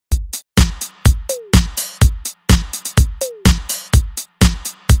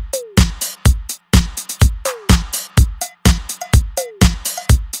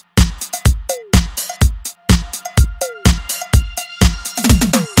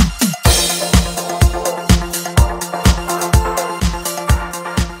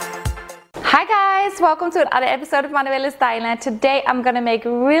welcome to another episode of Manuela's Thailand. Today I'm gonna make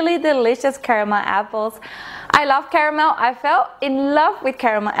really delicious caramel apples. I love caramel. I fell in love with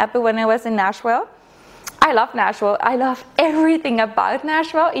caramel apple when I was in Nashville. I love Nashville. I love everything about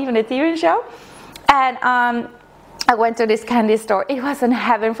Nashville, even the TV show. And I went to this candy store. It was in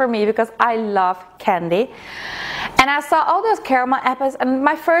heaven for me because I love candy. And I saw all those caramel apples and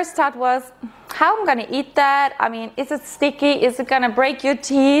my first thought was, how am I gonna eat that? I mean, is it sticky? Is it gonna break your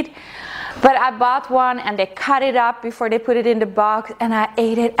teeth? But I bought one and they cut it up before they put it in the box and I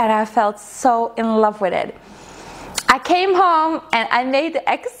ate it and I felt so in love with it. I came home and I made the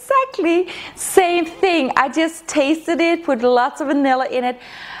exactly same thing. I just tasted it, put lots of vanilla in it.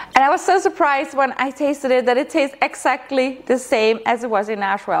 And I was so surprised when I tasted it that it tastes exactly the same as it was in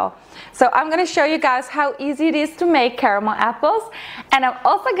Nashville. So I'm going to show you guys how easy it is to make caramel apples. And I'm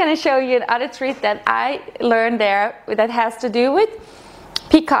also going to show you another treat that I learned there that has to do with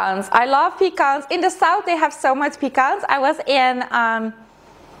pecans. I love pecans. In the South they have so much pecans. I was in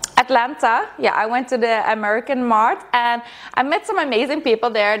Atlanta. Yeah, I went to the American Mart and I met some amazing people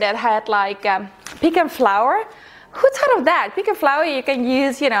there that had like pecan flour. Who thought of that? Pecan flour you can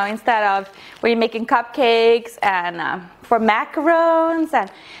use, you know, instead of when you're making cupcakes and for macarons,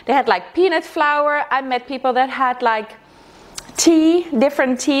 and they had like peanut flour. I met people that had like tea,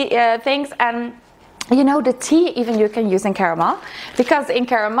 different tea things, and you know, the tea even you can use in caramel, because in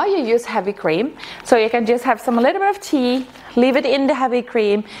caramel you use heavy cream. So you can just have a little bit of tea, leave it in the heavy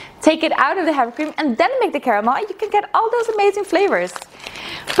cream, take it out of the heavy cream, and then make the caramel, and you can get all those amazing flavors.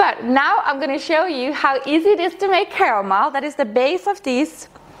 But now I'm going to show you how easy it is to make caramel. That is the base of these.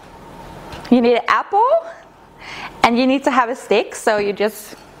 You need an apple, and you need to have a stick. So you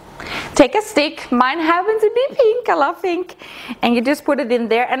just take a stick. Mine happens to be pink. I love pink. And you just put it in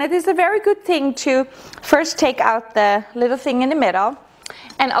there. And it is a very good thing to first take out the little thing in the middle.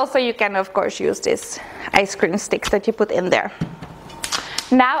 And also you can, of course, use this ice cream sticks that you put in there.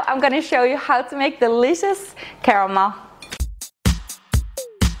 Now I'm going to show you how to make delicious caramel.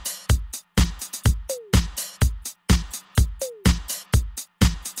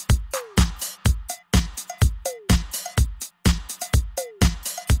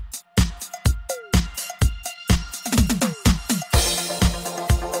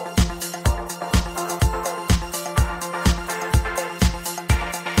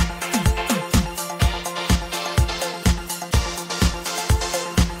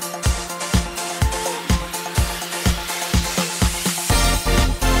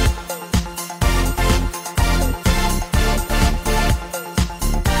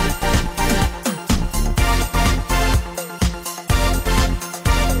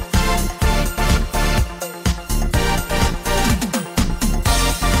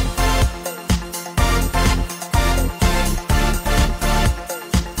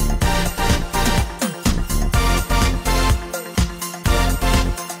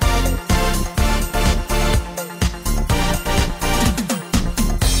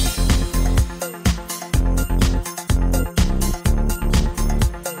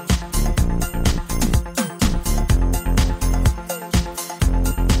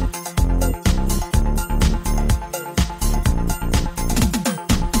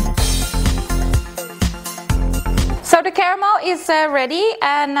 So the caramel is ready,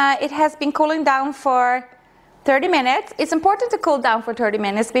 and it has been cooling down for 30 minutes. It's important to cool down for 30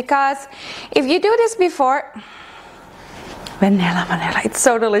 minutes because if you do this before, vanilla, it's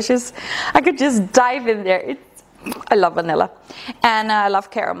so delicious. I could just dive in there. I love vanilla and I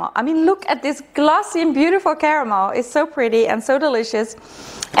love caramel. I mean, look at this glossy and beautiful caramel. It's so pretty and so delicious.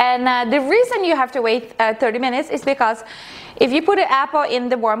 And the reason you have to wait 30 minutes is because if you put an apple in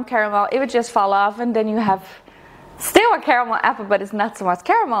the warm caramel, it would just fall off, and then you have still a caramel apple, but it's not so much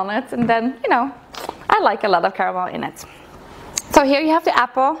caramel in it. And then, you know, I like a lot of caramel in it. So here you have the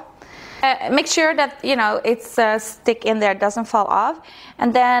apple. Make sure that, you know, it's stick in there, doesn't fall off.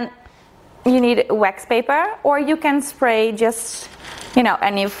 And then you need wax paper, or you can spray just, you know,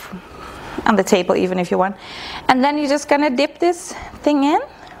 any on the table even if you want. And then you're just gonna dip this thing in.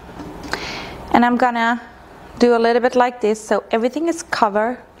 And I'm gonna do a little bit like this so everything is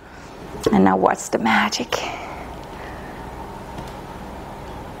covered. And now watch the magic.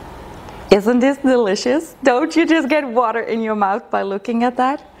 Isn't this delicious? Don't you just get water in your mouth by looking at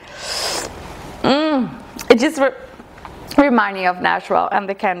that? It just reminds me of Nashville and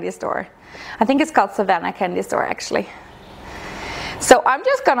the candy store. I think it's called Savannah Candy Store actually. So I'm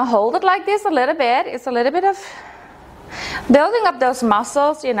just gonna hold it like this a little bit. It's a little bit of building up those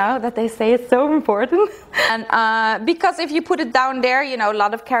muscles, you know, that they say is so important. And because if you put it down there, you know, a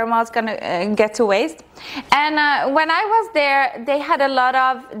lot of caramel is gonna get to waste. And when I was there, they had a lot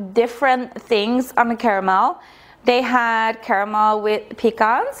of different things on the caramel. They had caramel with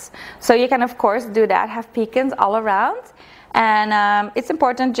pecans, so you can of course do that, have pecans all around. And it's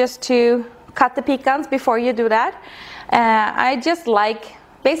important just to cut the pecans before you do that. I just like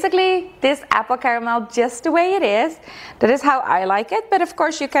basically this apple caramel just the way it is. That is how I like it, but of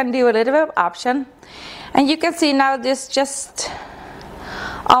course you can do a little bit of option. And you can see now this just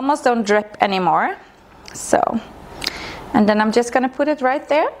almost don't drip anymore. So, and then I'm just gonna put it right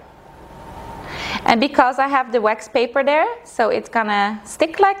there. And because I have the wax paper there, so it's gonna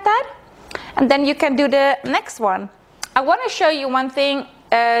stick like that. And then you can do the next one. I want to show you one thing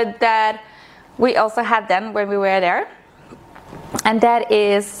that we also had then when we were there, and that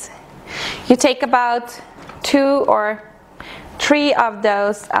is you take about 2 or 3 of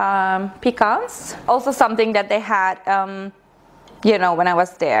those pecans. Also something that they had, you know, when I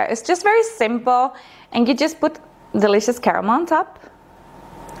was there. It's just very simple, and you just put delicious caramel on top.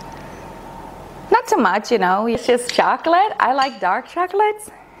 Not too much, you know, it's just chocolate. I like dark chocolates.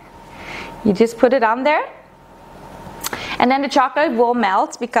 You just put it on there. And then the chocolate will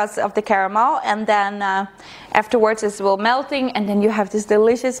melt because of the caramel, and then afterwards it will melting, and then you have this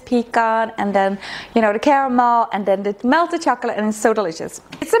delicious pecan, and then, you know, the caramel, and then the melted chocolate, and it's so delicious.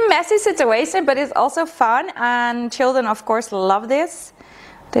 It's a messy situation, but it's also fun, and children of course love this.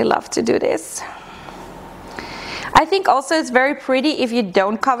 They love to do this. I think also it's very pretty if you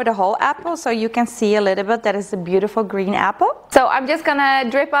don't cover the whole apple, so you can see a little bit that it's a beautiful green apple. So I'm just gonna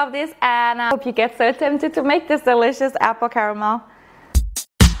drip off this, and I hope you get so tempted to make this delicious apple caramel.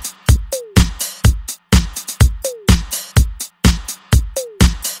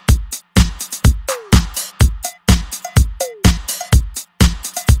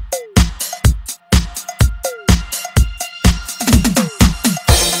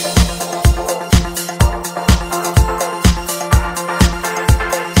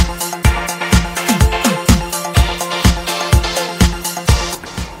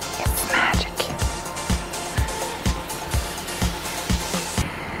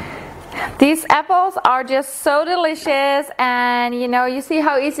 These apples are just so delicious, and you know, you see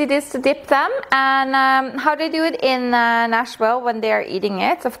how easy it is to dip them, and how they do it in Nashville when they are eating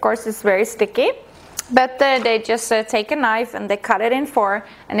it. Of course it's very sticky, but they just take a knife and they cut it in 4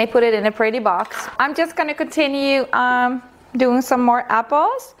 and they put it in a pretty box. I'm just going to continue doing some more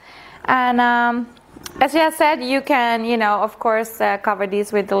apples, and as I said, you can, you know, of course cover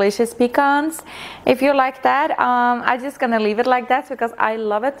these with delicious pecans if you like that. I'm just gonna leave it like that because I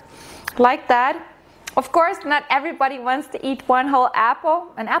love it like that. Of course, not everybody wants to eat one whole apple.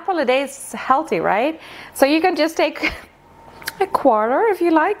 An apple a day is healthy, right? So you can just take a quarter if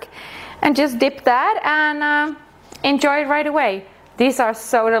you like and just dip that and enjoy it right away. These are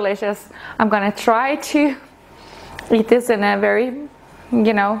so delicious. I'm gonna try to eat this in a very,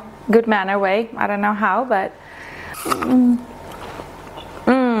 you know, good manner way. I don't know how, but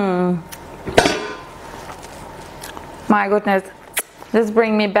my goodness, this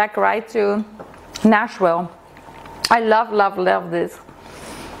brings me back right to Nashville. I love, love, love this.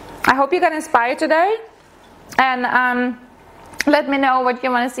 I hope you got inspired today, and let me know what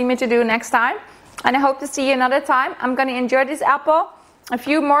you want to see me to do next time, and I hope to see you another time. I'm gonna enjoy this apple, a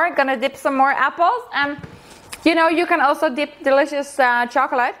few more, gonna dip some more apples, and you know, you can also dip delicious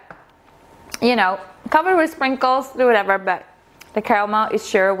chocolate, you know, cover with sprinkles, do whatever, but the caramel is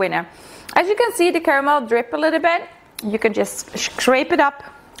sure a winner. As you can see, the caramel drip a little bit. You can just scrape it up,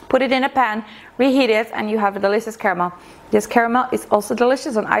 put it in a pan, reheat it, and you have a delicious caramel. This caramel is also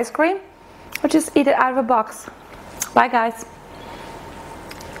delicious on ice cream, or just eat it out of a box. Bye guys.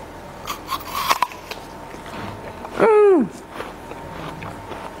 Mmm.